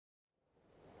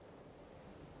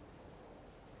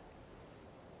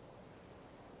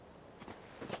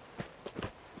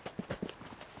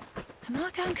Am I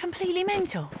going completely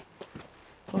mental?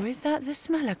 Or is that the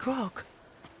smell of grog?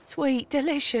 Sweet,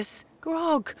 delicious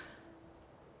grog.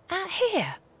 Out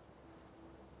here?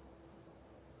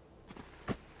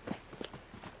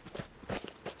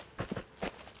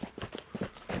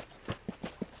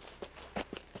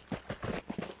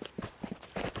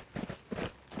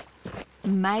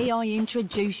 May I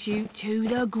introduce you to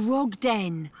the Grog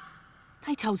Den?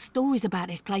 They told stories about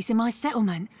this place in my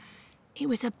settlement. It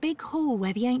was a big hall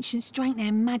where the ancients drank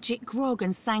their magic grog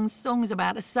and sang songs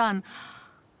about the sun.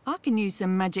 I can use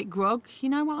some magic grog, you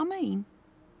know what I mean?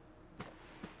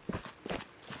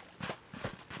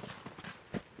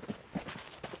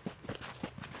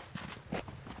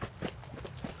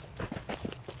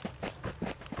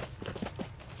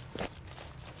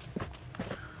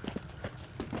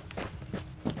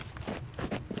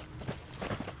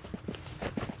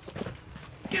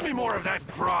 Give me more of that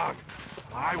grog.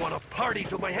 I want to party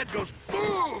till my head goes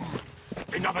boom!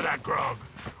 Enough of that grog.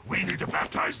 We need to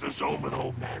baptize the zone with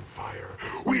old man fire.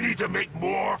 We need to make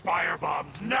more fire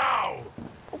bombs now!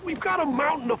 We've got a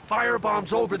mountain of fire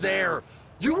bombs over there.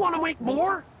 You want to make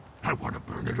more? I want to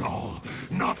burn it all.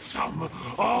 Not some.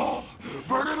 All.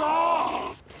 Burn it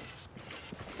all!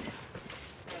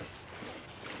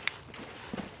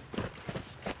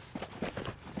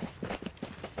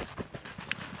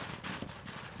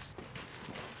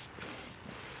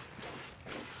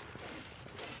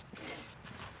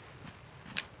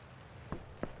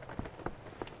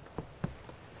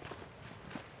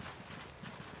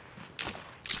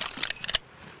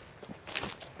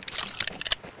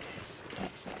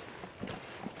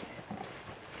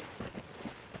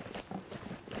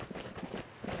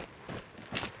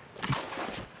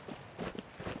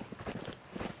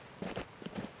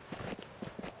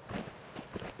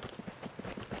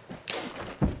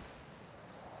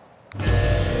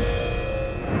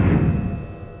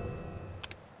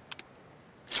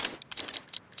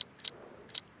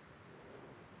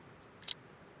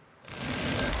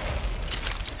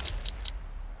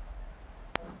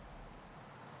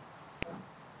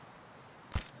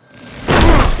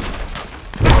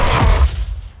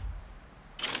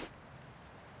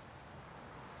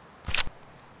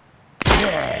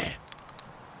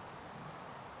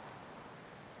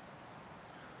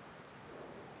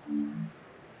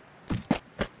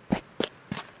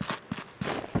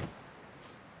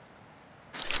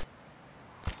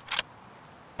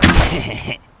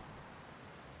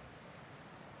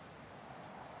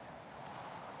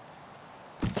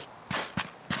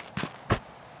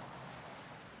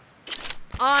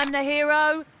 I'm the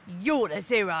hero, you're the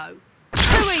zero.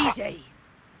 Too easy.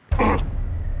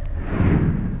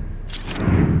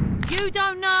 You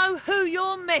don't know who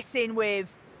you're messing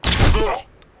with.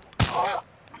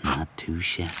 Not too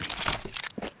shabby.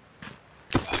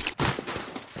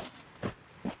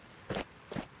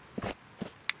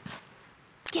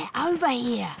 Get over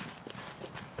here.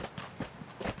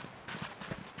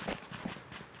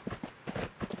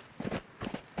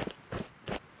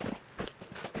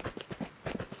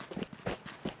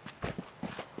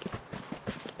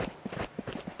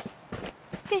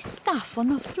 This stuff on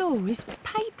the floor is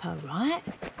paper, right?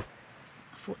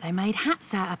 I thought they made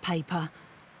hats out of paper.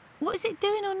 What is it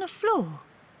doing on the floor?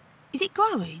 Is it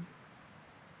growing?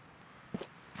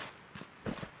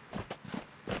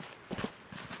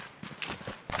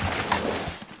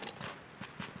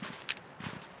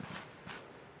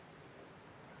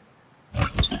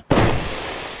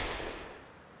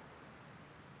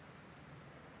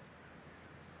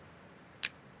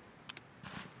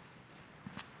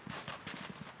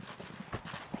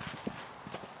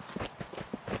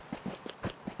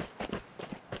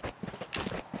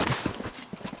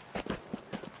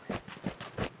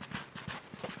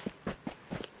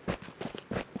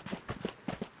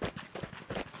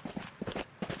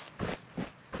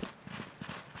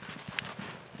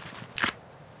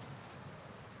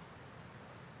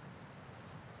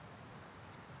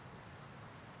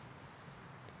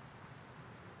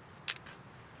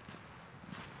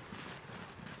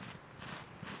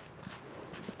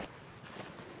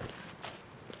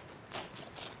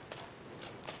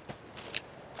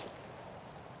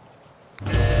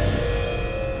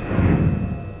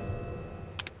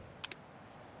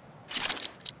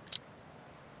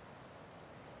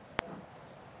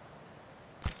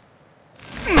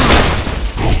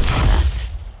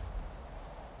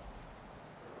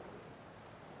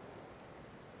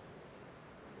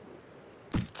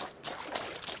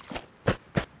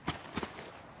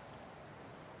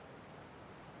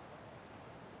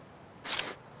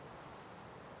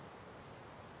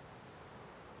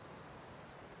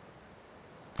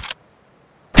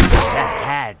 That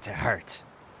had to hurt.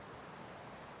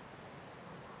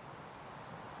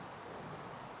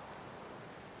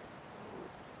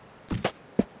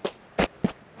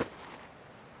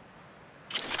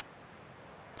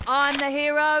 I'm the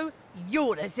hero,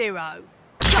 you're the zero.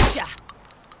 Gotcha!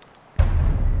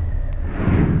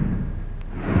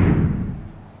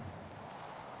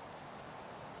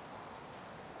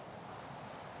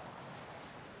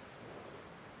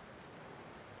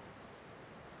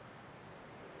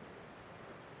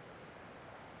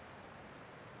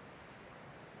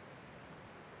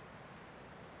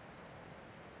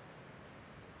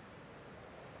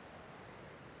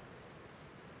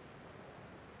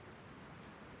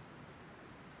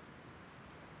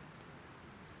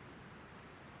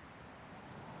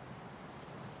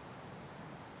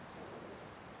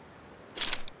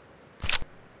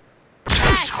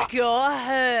 Score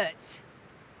hurts.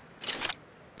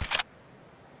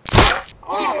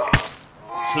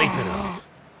 Sleep it off.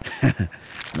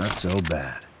 Not so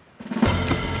bad.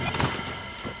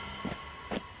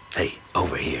 Hey,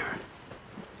 over here.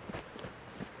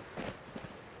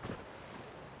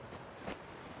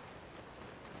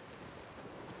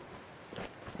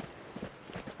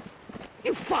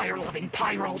 You fire-loving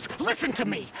pyros, listen to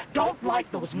me. Don't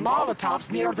light those Molotovs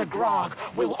near the grog.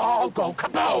 We'll all go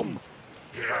kaboom.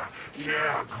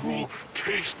 Yeah, Ghoul.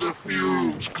 Taste the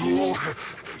fumes, Ghoul.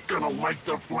 Gonna light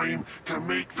the flame to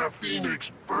make the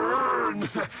phoenix burn.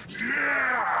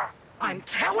 Yeah! I'm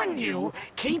telling you,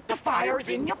 keep the fires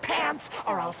in your pants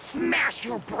or I'll smash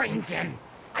your brains in.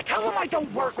 I tell them I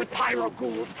don't work with pyro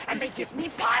ghouls, and they give me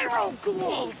pyro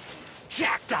ghouls.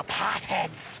 Jacked up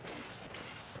hotheads.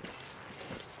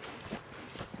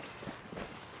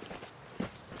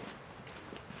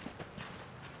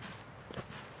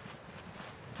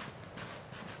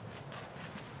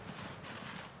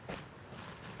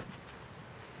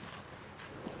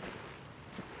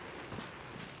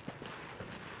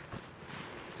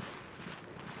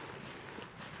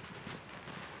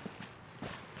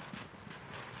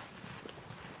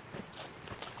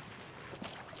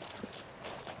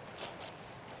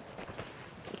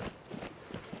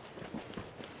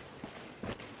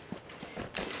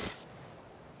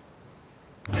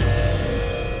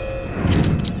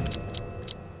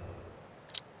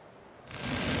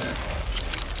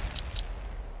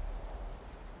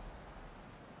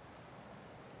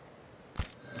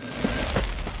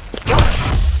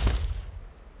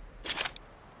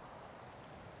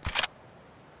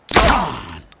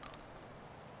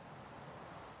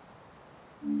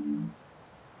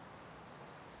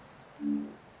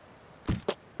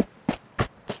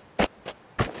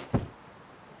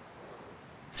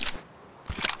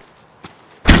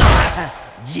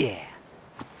 Yeah.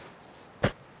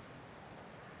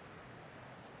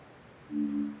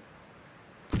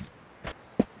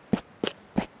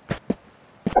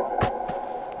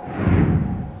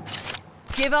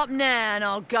 Give up now and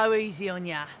I'll go easy on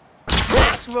ya.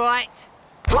 That's right.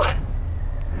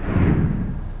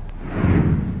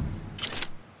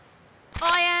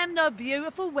 I am the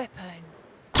beautiful weapon.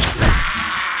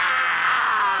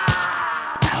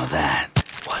 Now that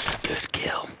was a good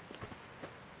kill.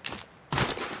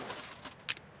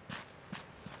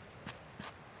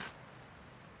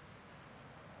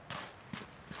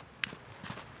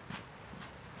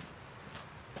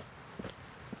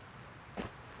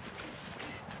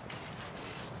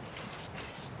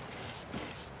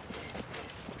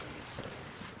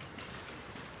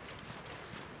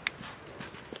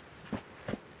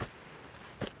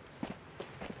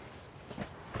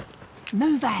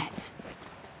 Move out.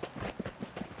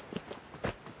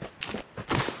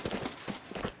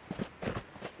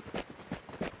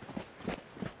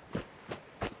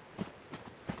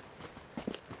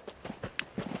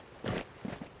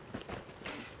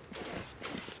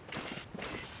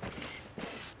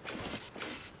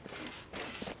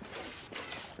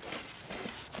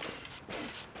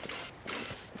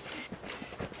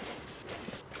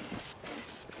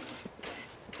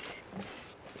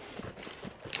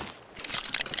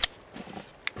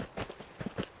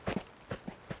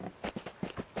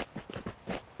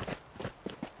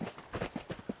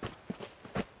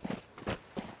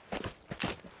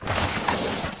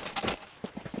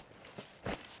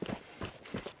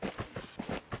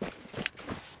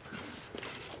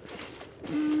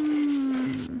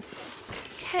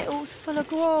 Kettle's full of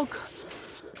grog.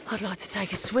 I'd like to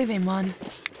take a swim in one.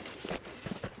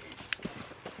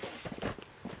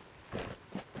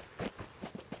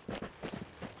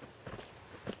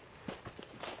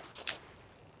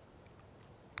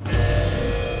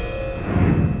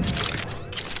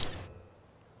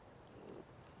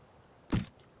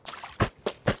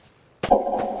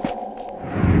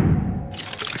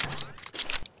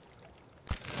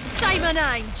 Say my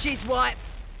name, Jizwipe.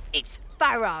 It's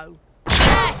Pharaoh.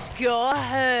 That score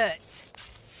hurts.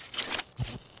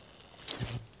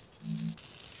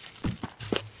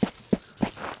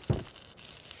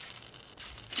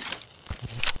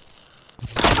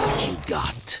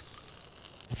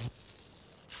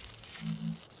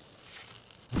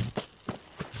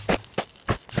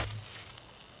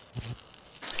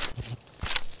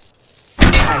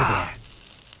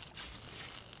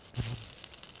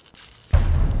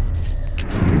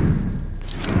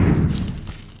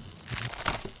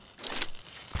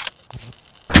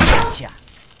 Gotcha!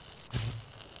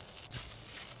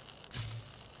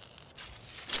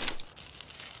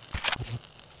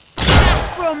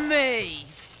 From me!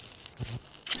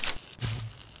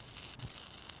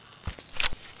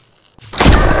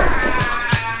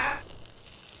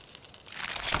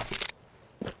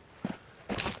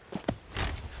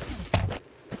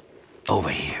 Over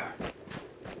here.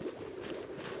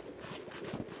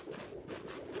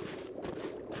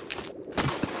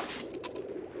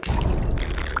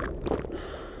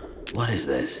 What is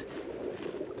this?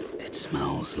 It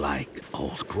smells like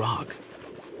old grog.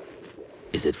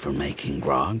 Is it for making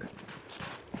grog?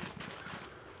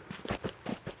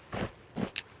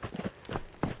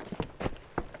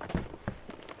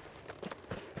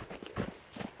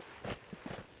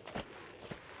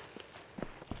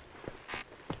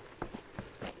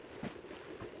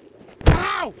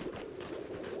 Ow!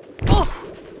 Oh!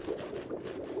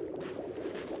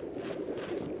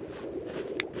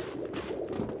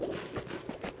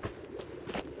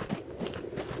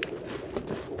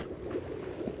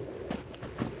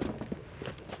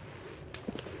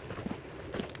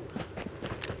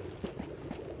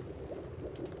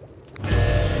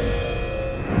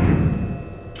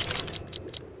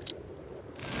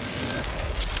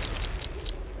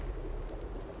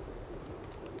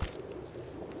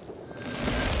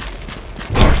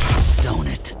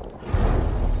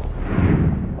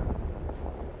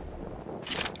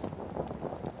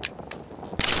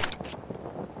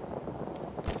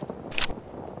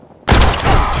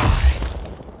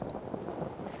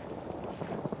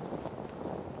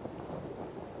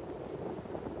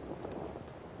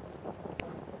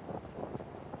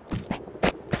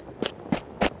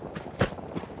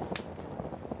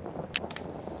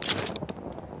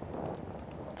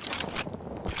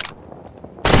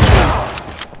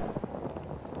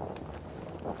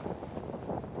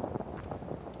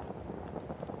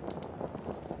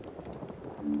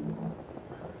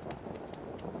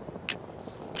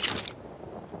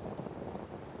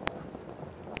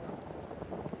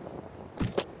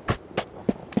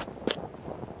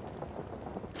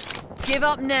 Give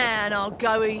up now and I'll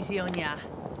go easy on ya.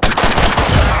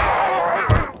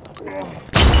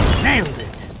 Nailed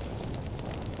it!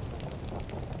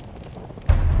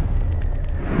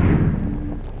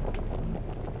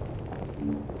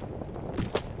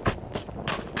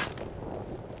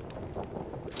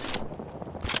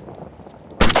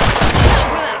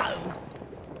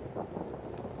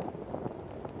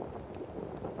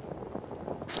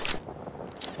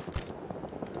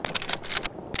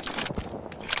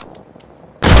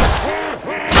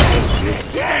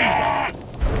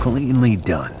 Cleanly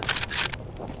done.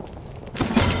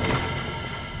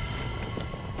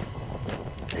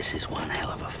 This is one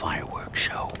hell of a fireworks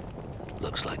show.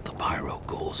 Looks like the pyro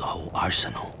ghouls a whole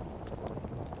arsenal.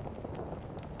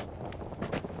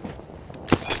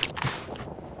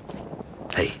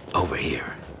 Hey, over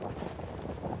here.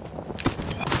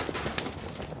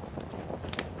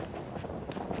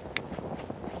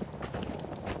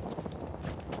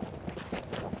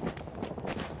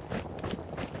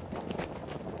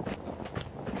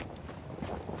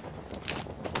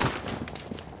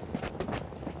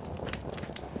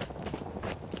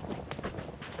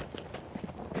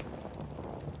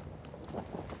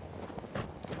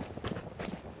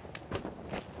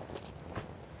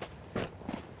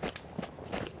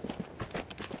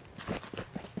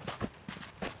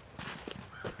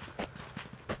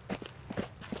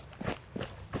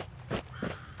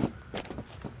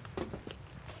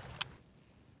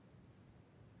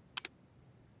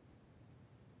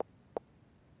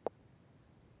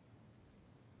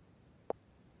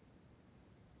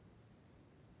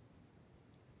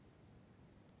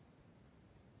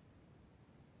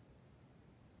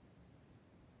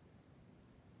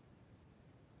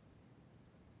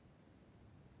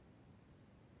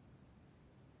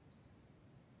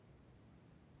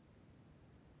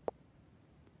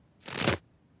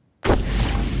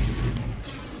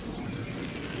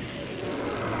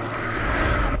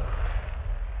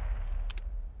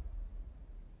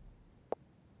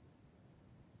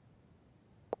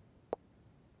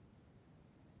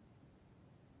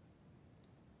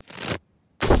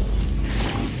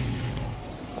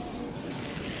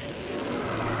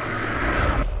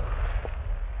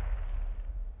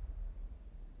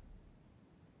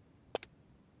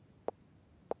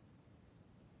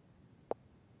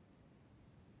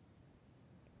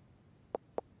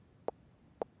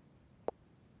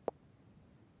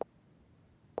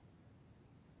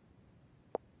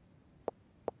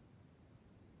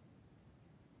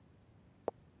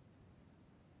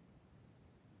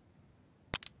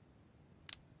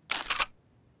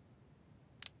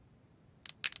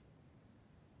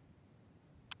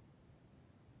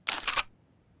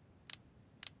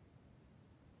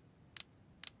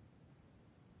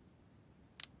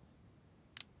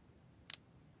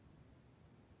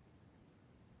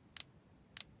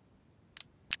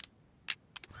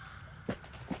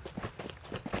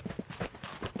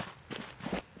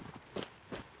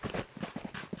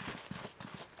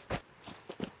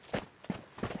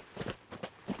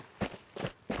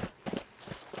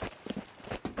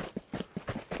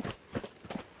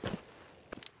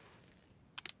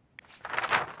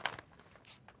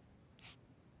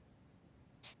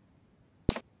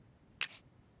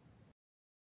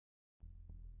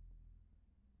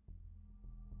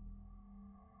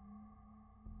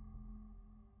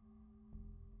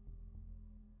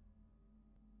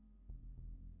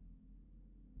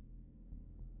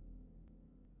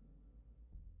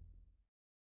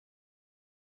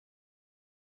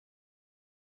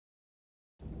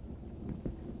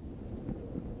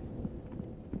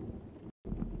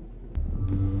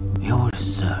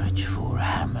 search for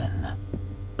Hammond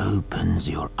opens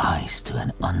your eyes to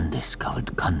an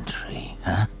undiscovered country,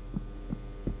 huh?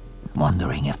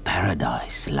 Wondering if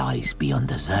paradise lies beyond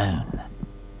the zone?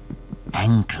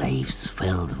 Enclaves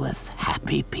filled with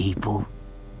happy people?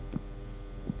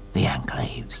 The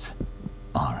enclaves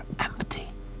are empty.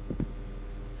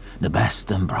 The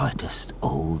best and brightest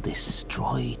all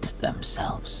destroyed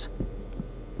themselves.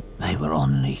 They were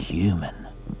only human.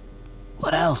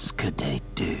 What else could they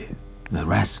do? The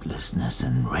restlessness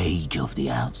and rage of the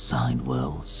outside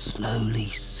world slowly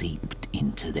seeped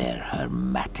into their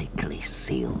hermetically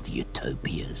sealed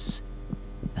utopias,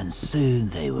 and soon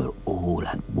they were all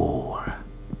at war.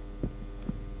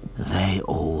 They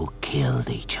all killed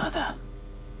each other.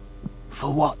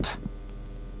 For what?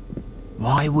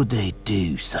 Why would they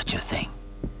do such a thing?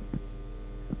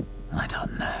 I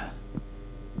don't know.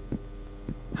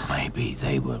 Maybe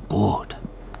they were bored.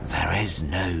 There is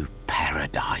no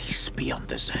paradise beyond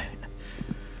the zone.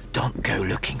 Don't go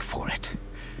looking for it.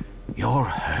 Your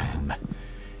home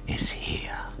is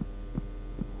here.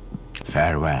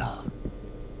 Farewell.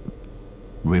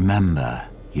 Remember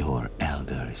your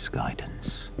elder's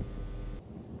guidance.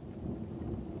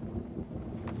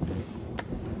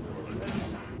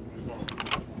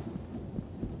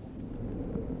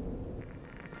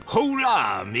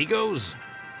 Hola, amigos!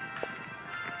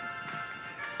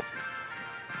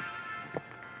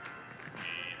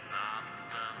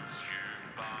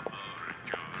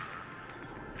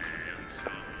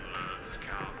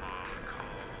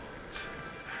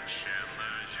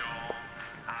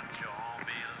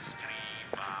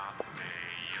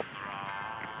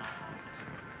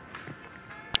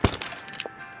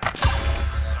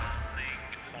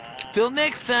 Till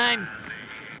next time!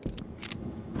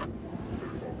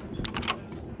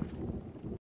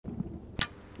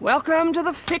 Welcome to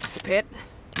the Fix Pit.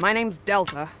 My name's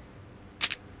Delta.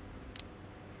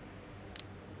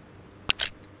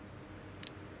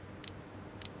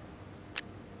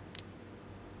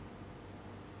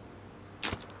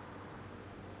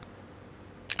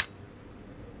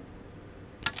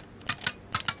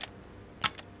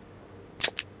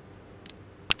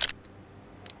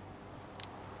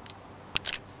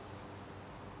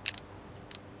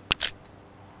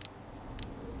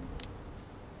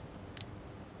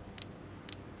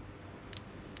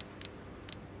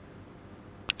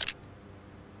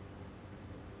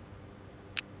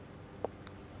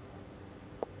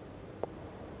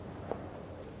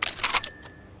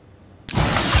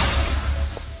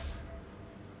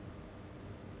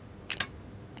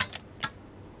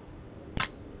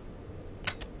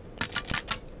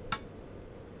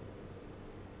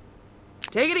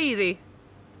 Take it easy.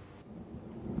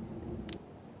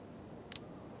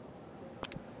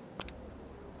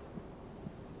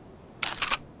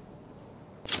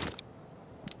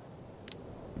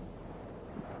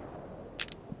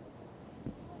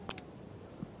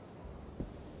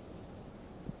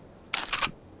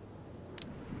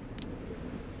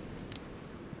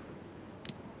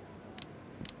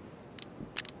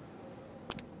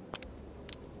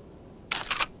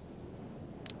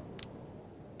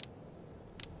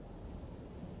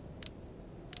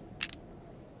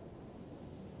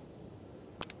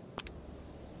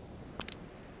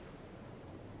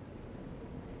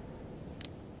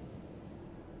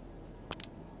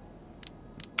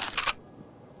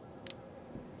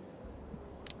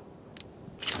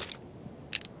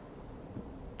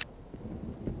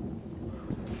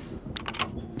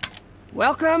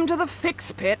 Welcome to the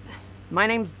Fix Pit. My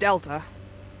name's Delta.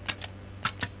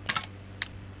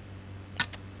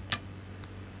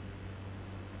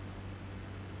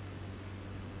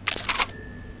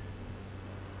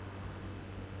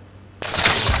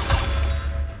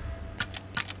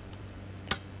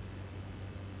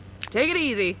 Take it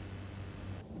easy.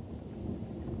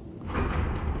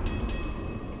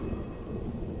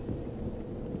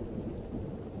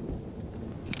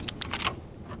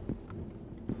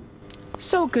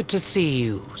 So good to see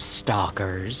you,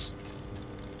 stalkers.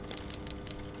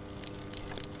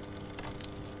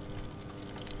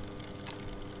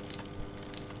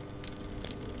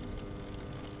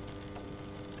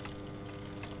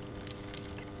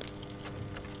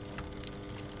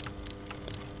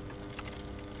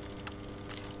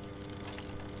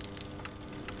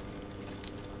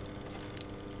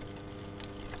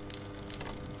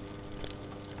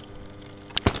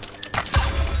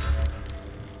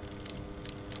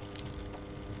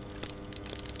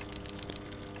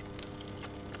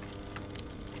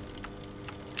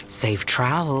 Safe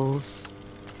travels.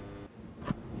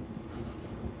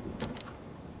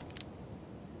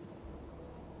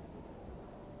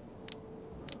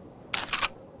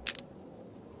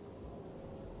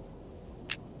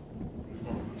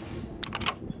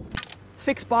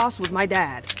 fix boss was my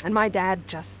dad, and my dad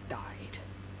just died.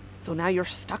 So now you're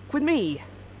stuck with me.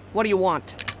 What do you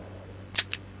want?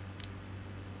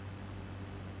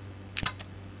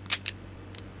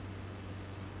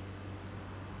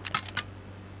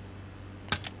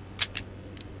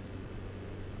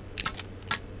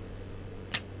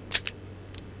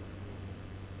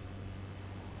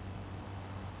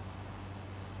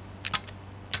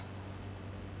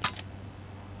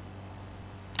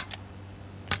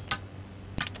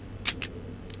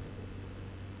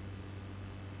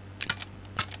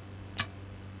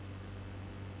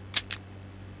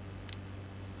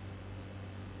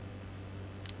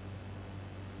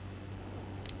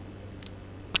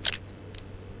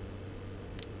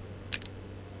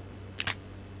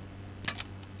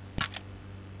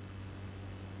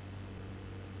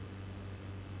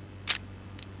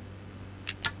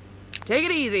 Take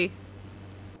it easy.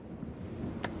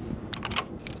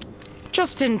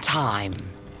 Just in time.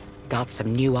 Got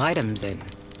some new items in.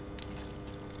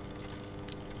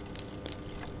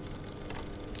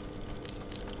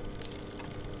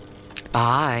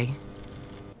 Bye.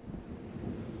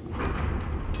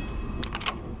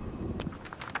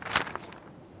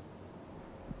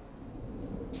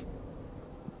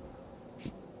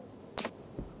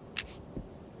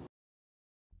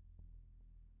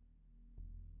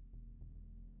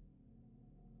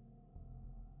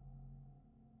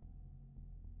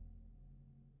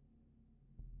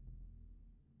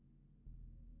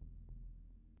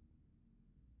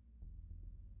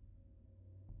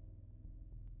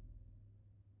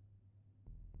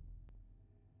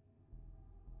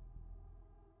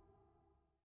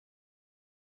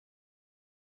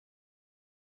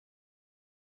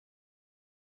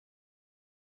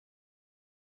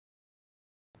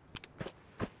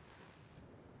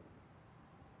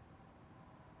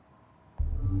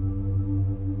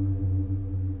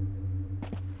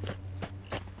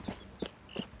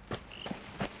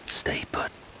 Stay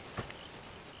put.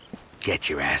 Get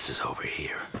your asses over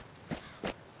here.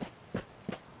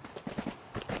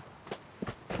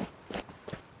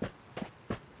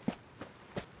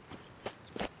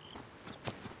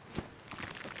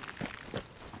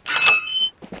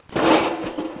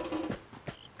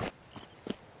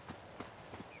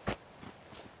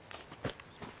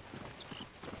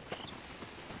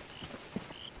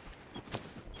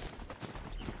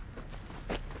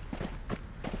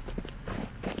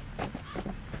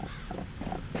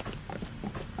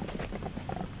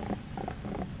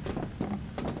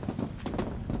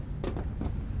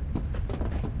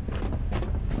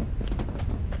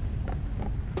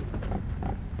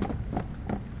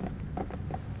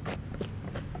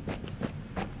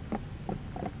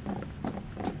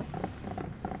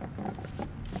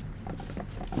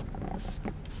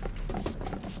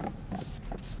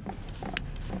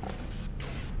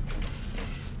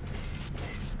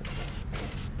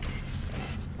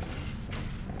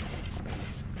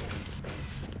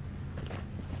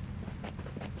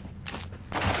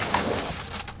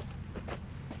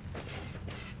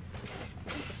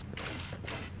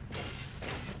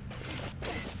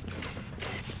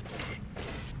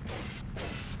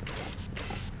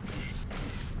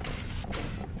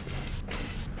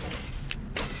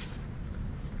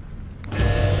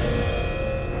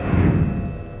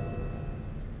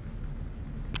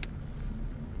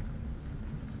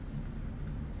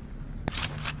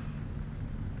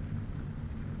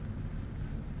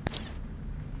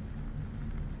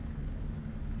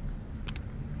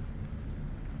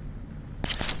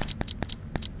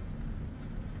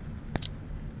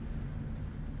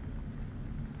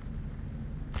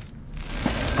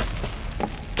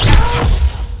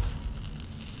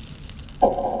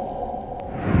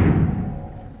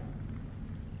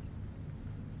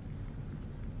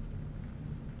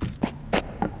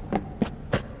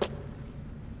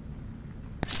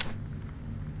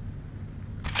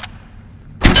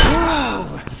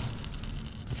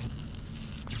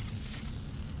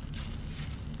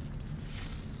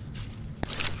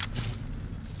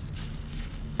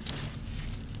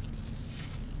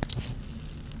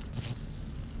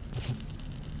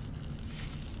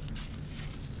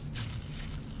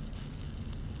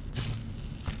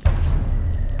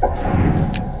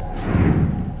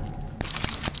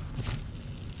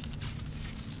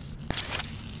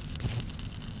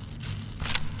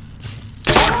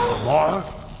 More?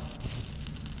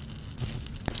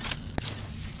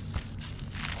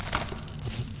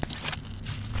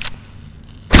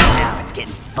 Now it's getting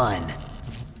fun.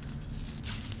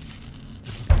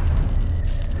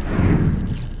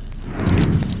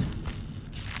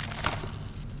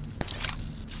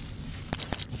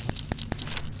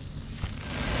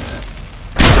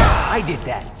 I did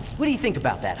that. What do you think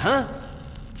about that, huh?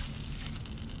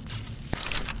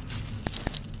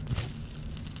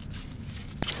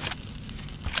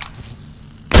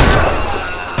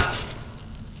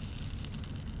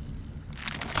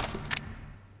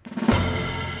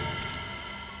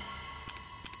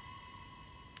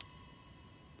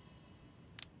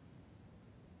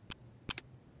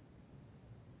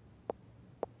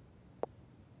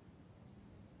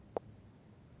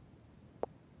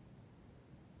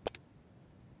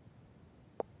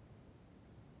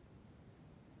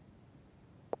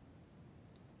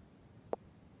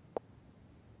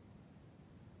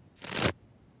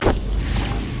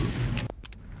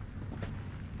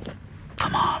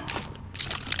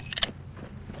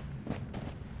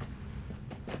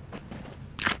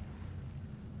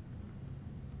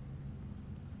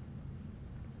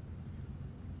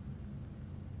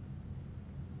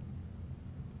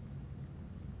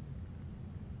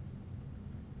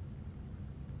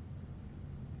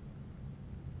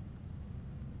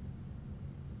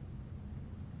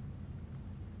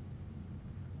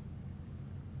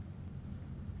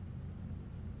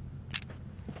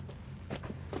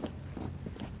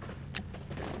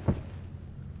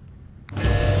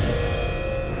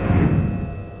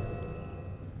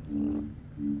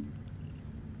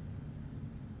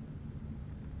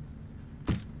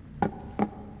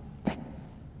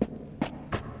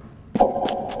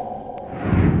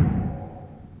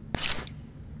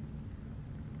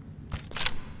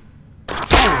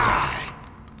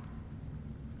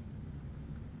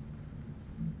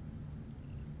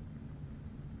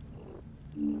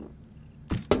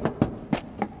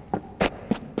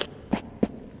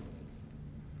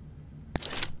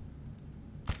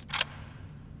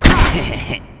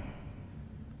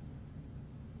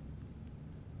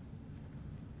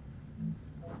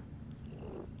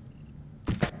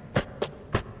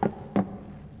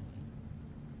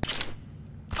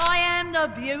 The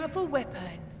beautiful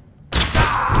weapon.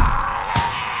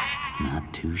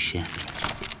 Not too shabby.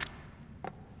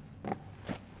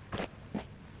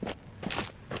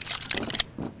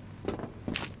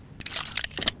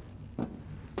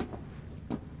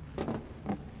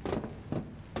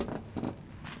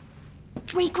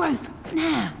 Regroup,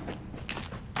 now.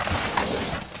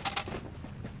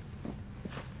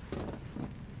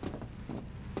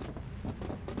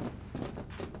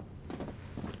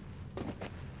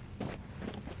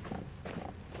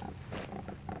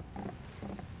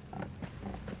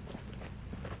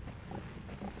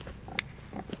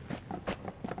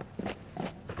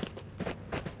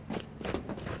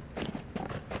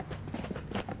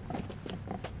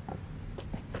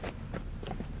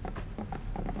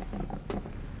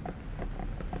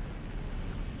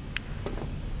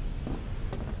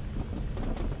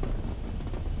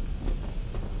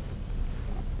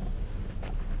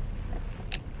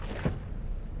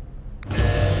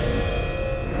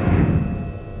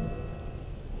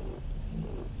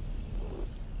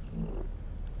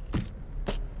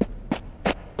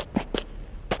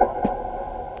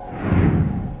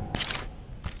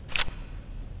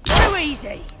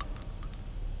 Easy.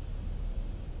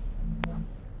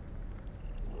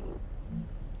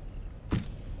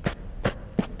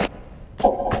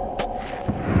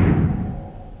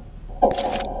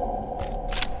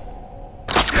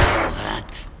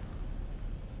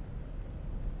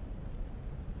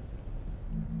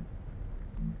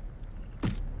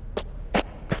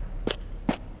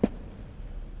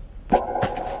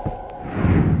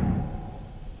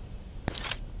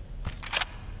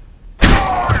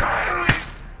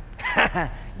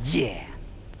 Yeah.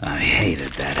 I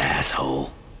hated that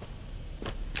asshole.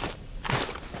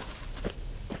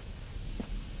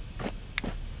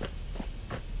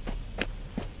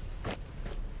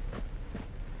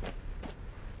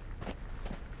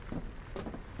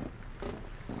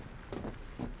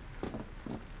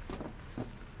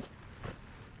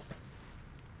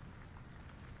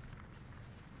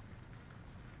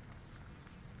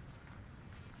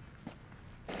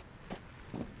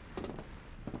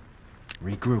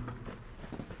 Regroup.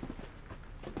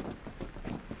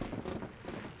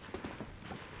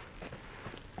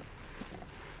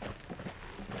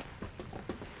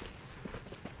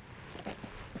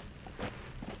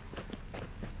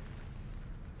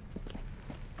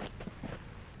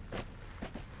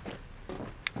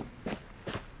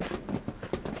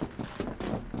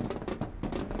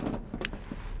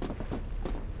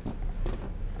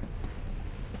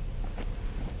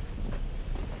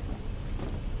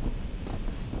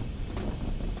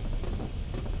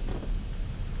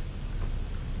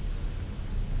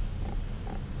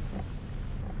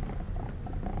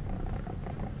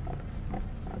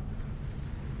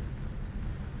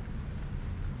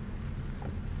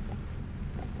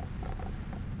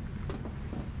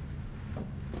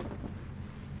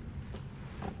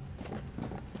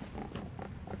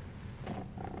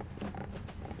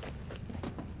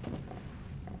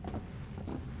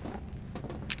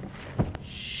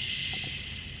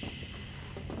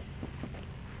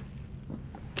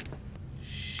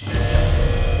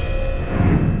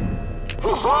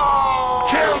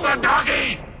 Kill the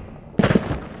doggy!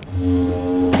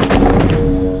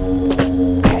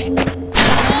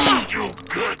 You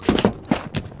good.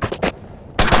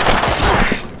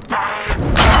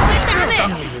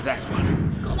 Stung me with that one.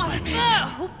 Got my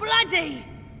foot all bloody!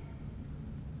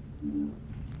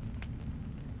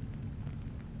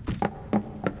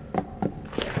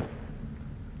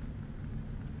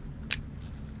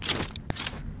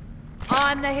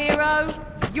 I'm the hero,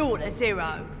 you're the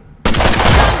zero.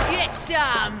 Come get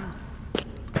some!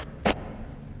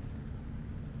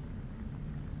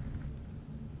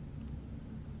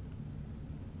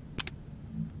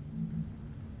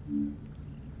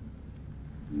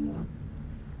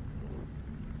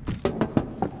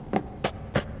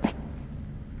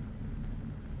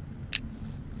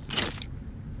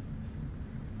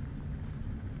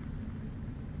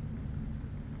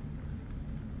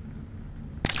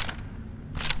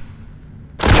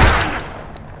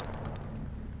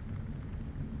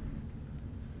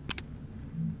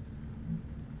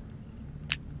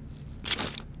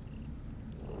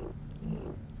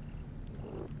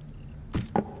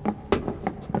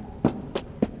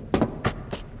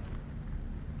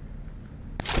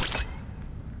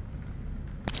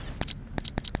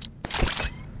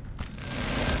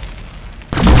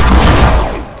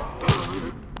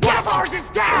 Ours is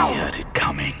down! I heard it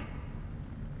coming.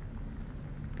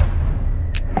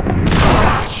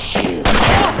 Shoot!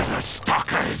 The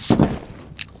stalkers!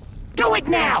 Do it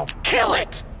now! Kill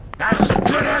it! As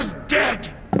good as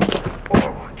dead!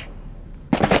 Overwatch.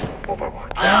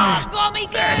 Overwatch. Oh, got me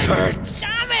good! That hurts.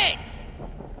 Damn it!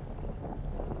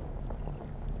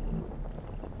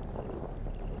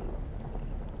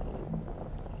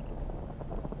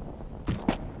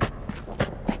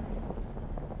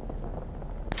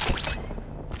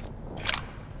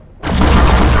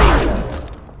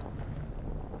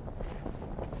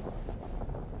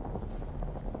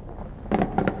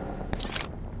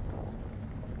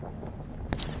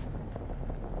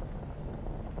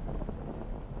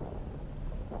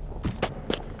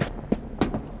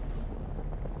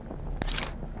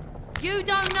 You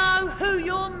don't know who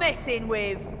you're messing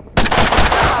with.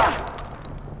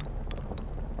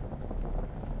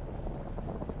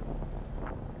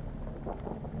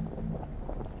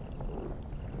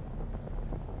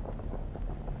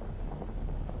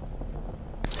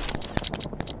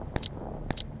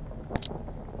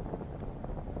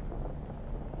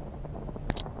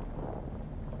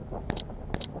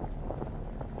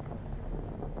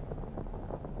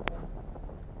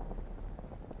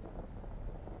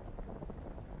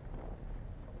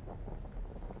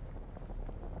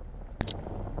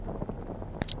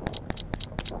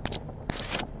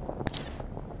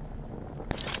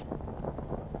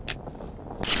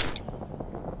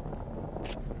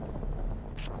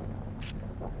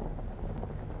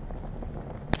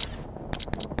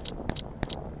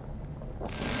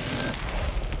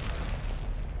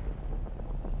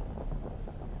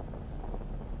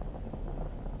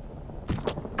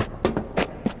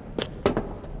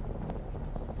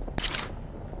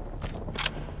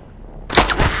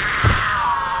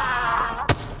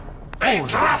 They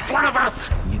dropped one of us!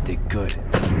 You did good.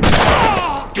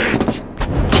 Dead!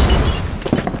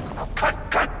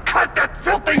 Cut that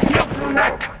filthy milk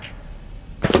neck!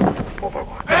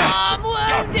 Overwatch. I'm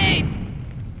wounded!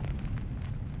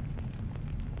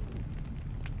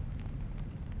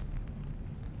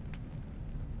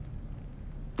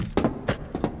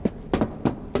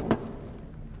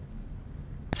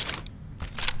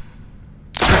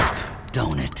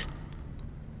 Don't it?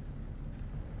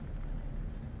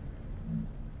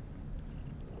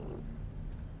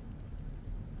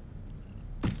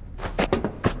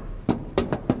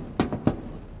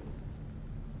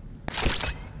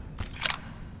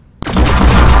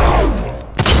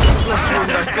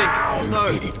 No.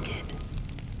 Did it, kid?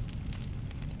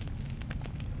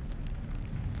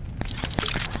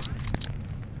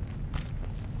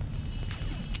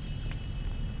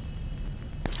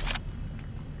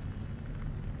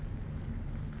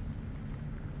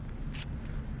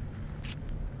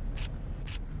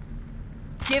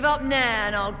 Give up now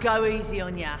and I'll go easy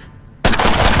on ya.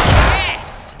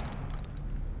 Yes!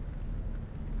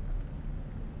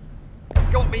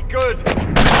 Got me good.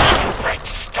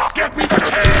 Stop! Get me the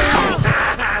tail!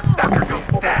 Stalker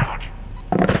goes down!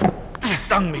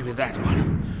 Stung me with that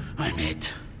one. I'm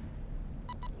it.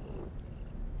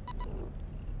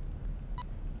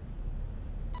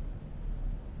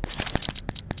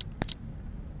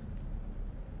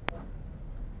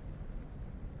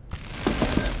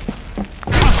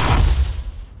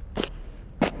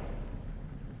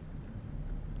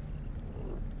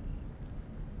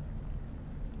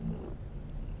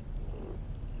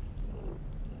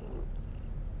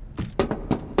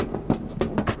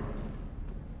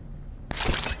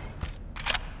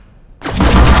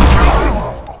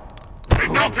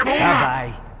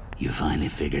 Bye-bye. You finally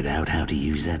figured out how to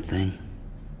use that thing?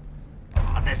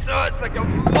 Oh, this hurts like a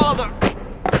mother.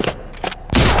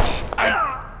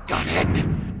 I got it.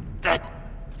 That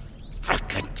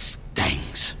frickin'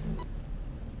 stinks.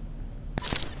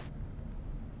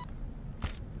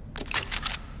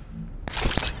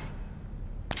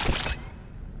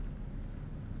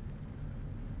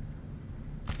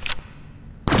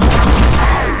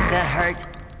 Does that hurt?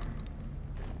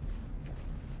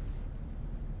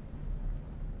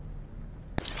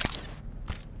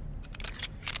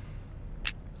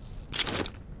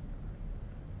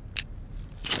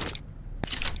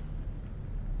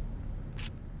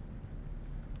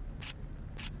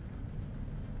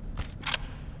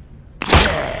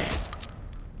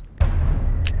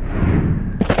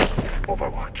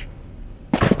 Overwatch.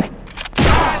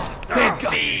 Thank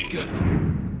God. Good.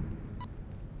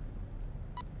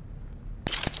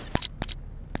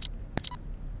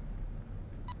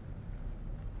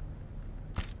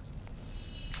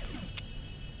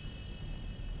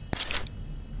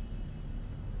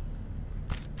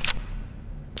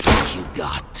 What you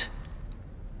got?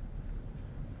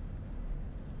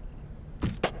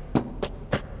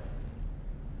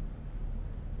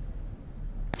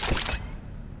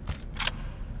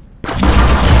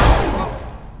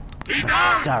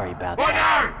 Sorry about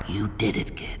that. You did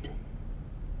it, kid.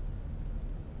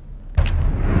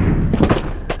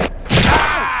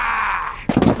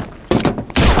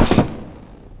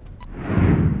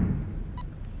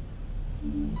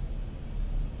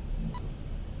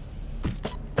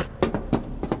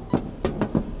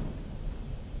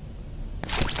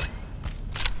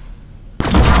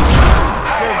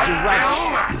 Serves you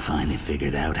right. You finally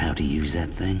figured out how to use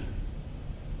that thing?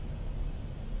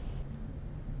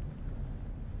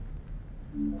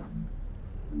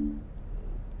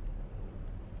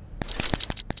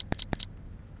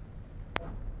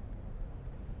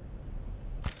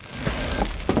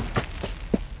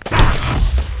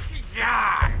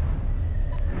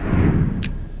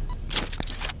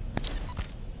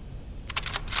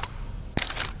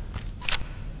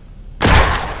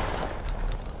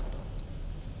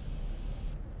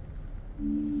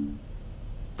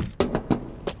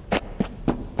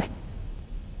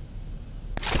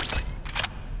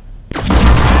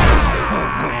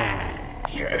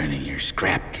 You're earning your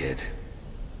scrap, kid.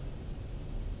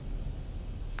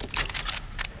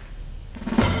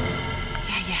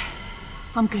 Yeah.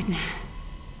 I'm good now.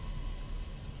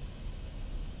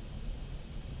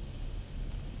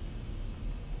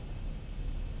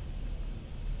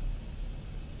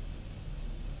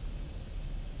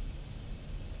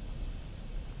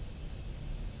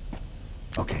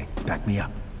 Okay, back me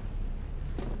up.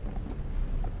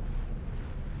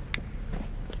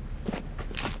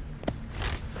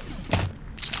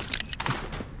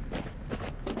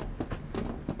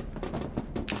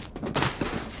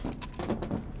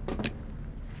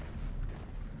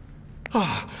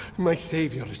 My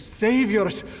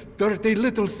saviors, dirty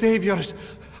little saviors.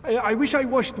 I wish I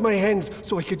washed my hands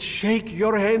so I could shake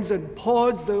your hands and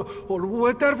paws or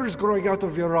whatever's growing out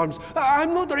of your arms.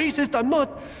 I'm not racist, I'm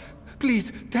not.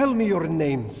 Please, tell me your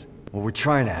names. What we're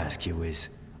trying to ask you is,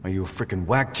 are you a frickin'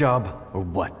 whack job, or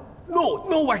what?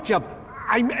 No whack job.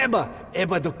 I'm Emma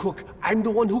the cook. I'm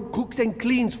the one who cooks and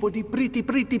cleans for the pretty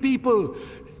people.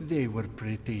 They were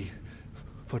pretty.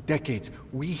 For decades,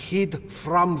 we hid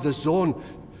from the zone.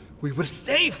 We were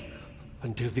safe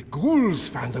until the ghouls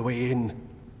found a way in.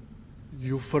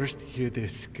 You first hear the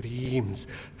screams,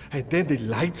 and then the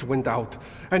lights went out,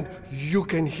 and you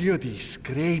can hear the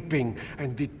scraping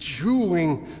and the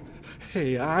chewing.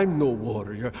 Hey, I'm no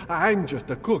warrior. I'm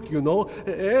just a cook, you know?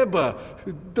 Ebba,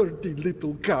 dirty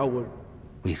little coward.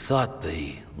 We thought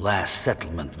the last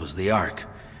settlement was the Ark.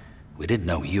 We didn't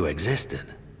know you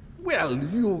existed. Well,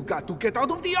 you got to get out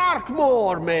of the Ark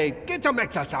more, mate. Get some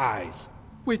exercise.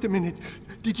 Wait a minute.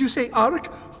 Did you say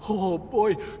Ark? Oh,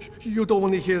 boy. You don't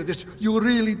want to hear this. You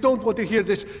really don't want to hear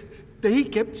this. They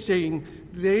kept saying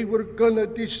they were gonna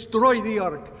destroy the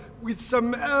Ark with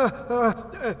some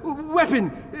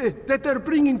weapon that they're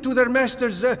bringing to their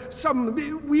masters. Some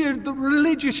weird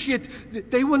religious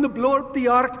shit. They want to blow up the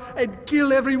Ark and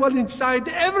kill everyone inside.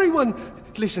 Everyone!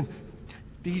 Listen,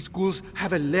 these ghouls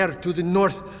have a lair to the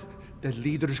north. The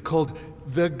leader is called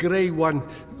the Grey One.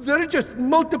 They're just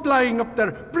multiplying up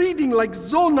there, breeding like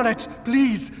zone rats.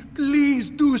 Please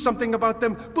do something about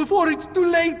them before it's too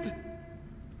late.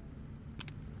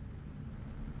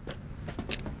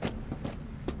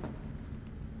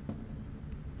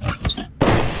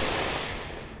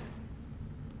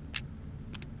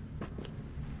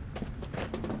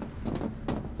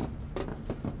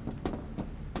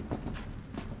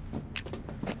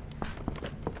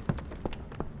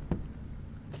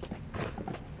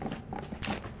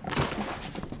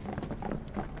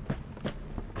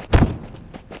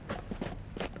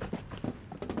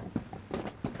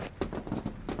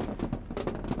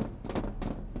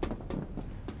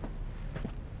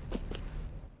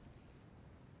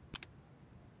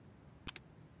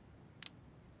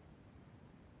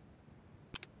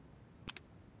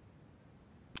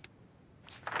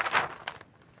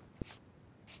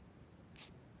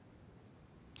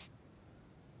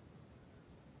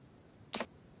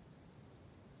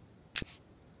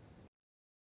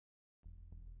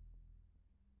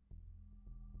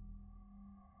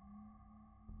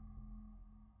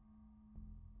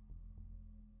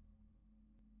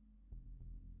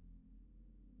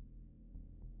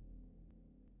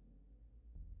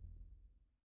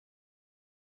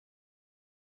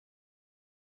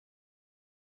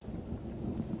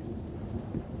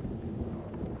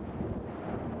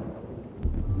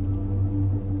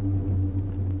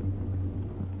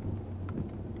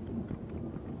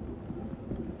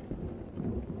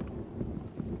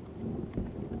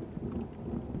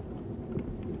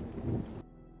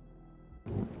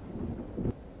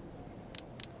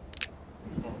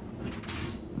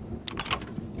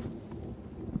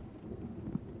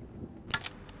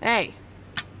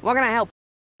 What can I help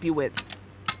you with?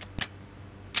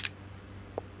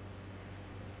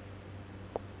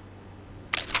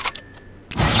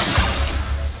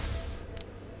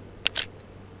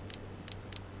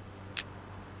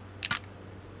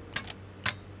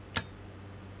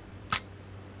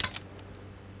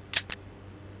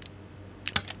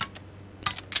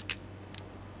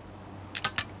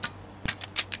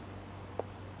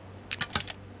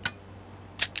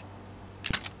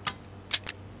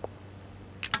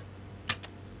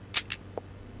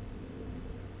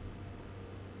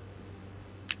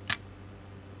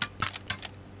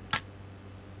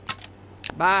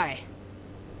 Bye.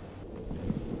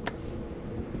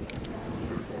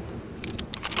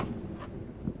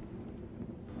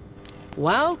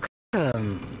 Welcome.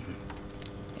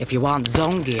 If you want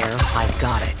zone gear, I've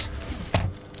got it.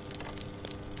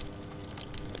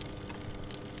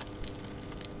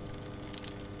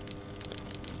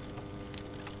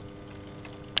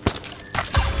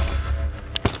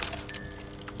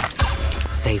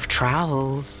 Safe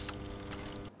travels.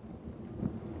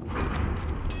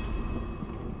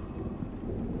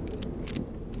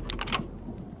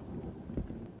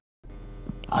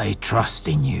 I trust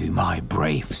in you, my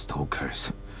brave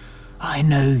stalkers. I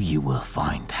know you will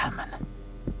find Hammond.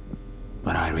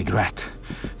 But I regret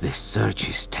this search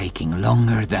is taking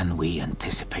longer than we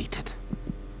anticipated.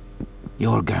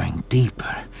 You're going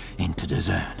deeper into the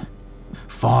zone,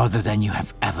 farther than you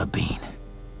have ever been.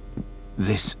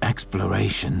 This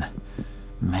exploration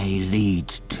may lead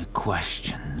to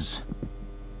questions.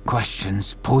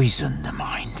 Questions poison the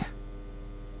mind.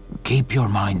 Keep your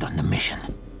mind on the mission,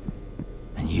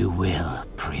 and you will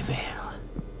prevail.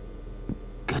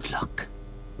 Good luck.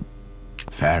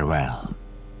 Farewell.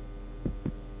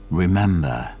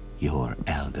 Remember your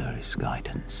elder's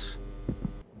guidance.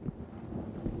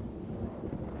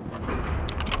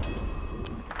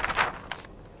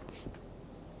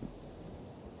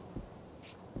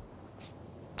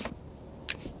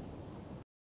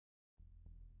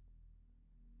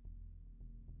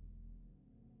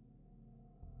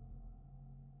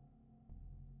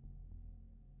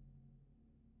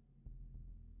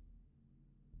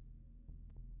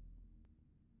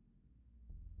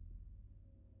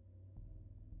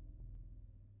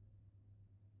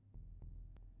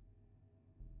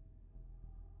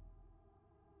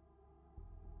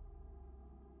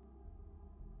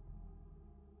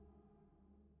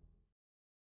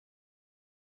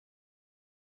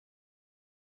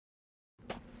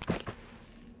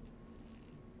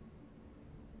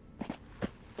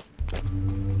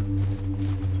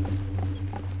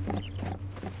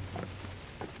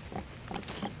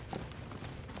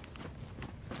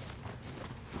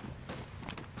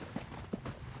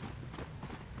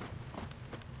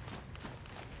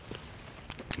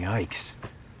 Yikes.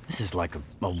 This is like a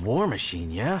war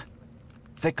machine, yeah?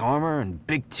 Thick armor and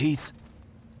big teeth.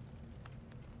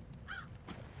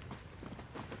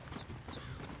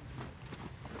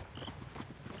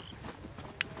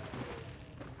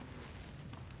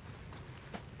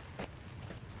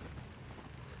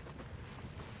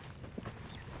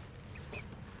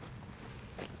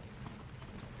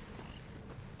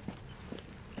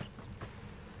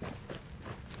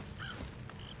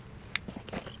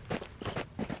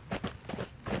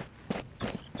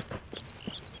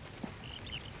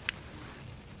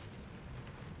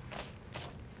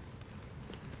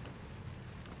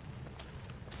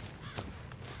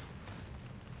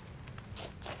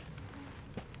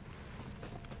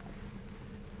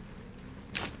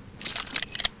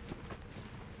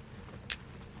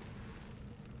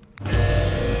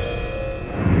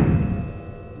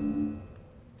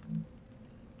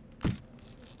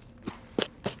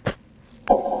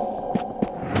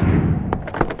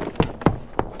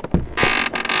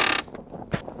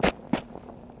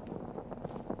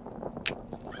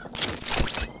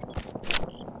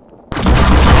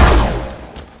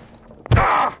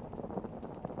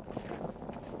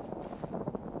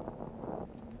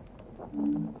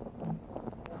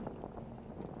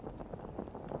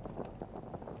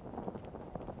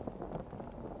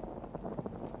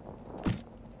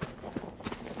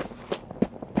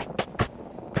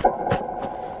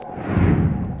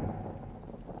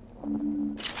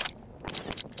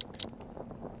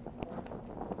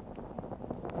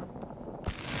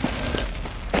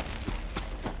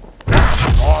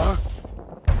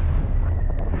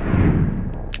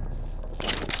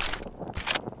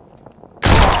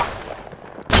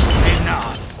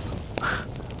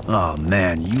 Oh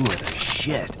man, you are the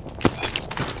shit.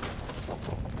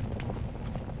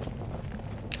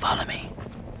 Follow me.